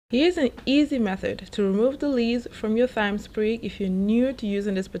Here's an easy method to remove the leaves from your thyme sprig if you're new to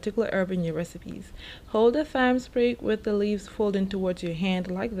using this particular herb in your recipes. Hold the thyme sprig with the leaves folding towards your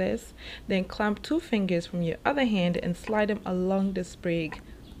hand like this, then clamp 2 fingers from your other hand and slide them along the sprig,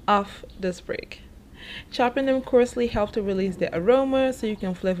 off the sprig. Chopping them coarsely helps to release the aroma so you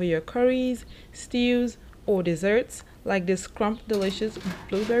can flavor your curries, stews, or desserts like this scrumped delicious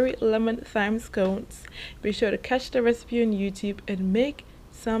blueberry lemon thyme scones. Be sure to catch the recipe on YouTube and make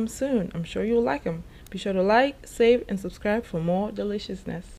some soon. I'm sure you'll like them. Be sure to like, save, and subscribe for more deliciousness.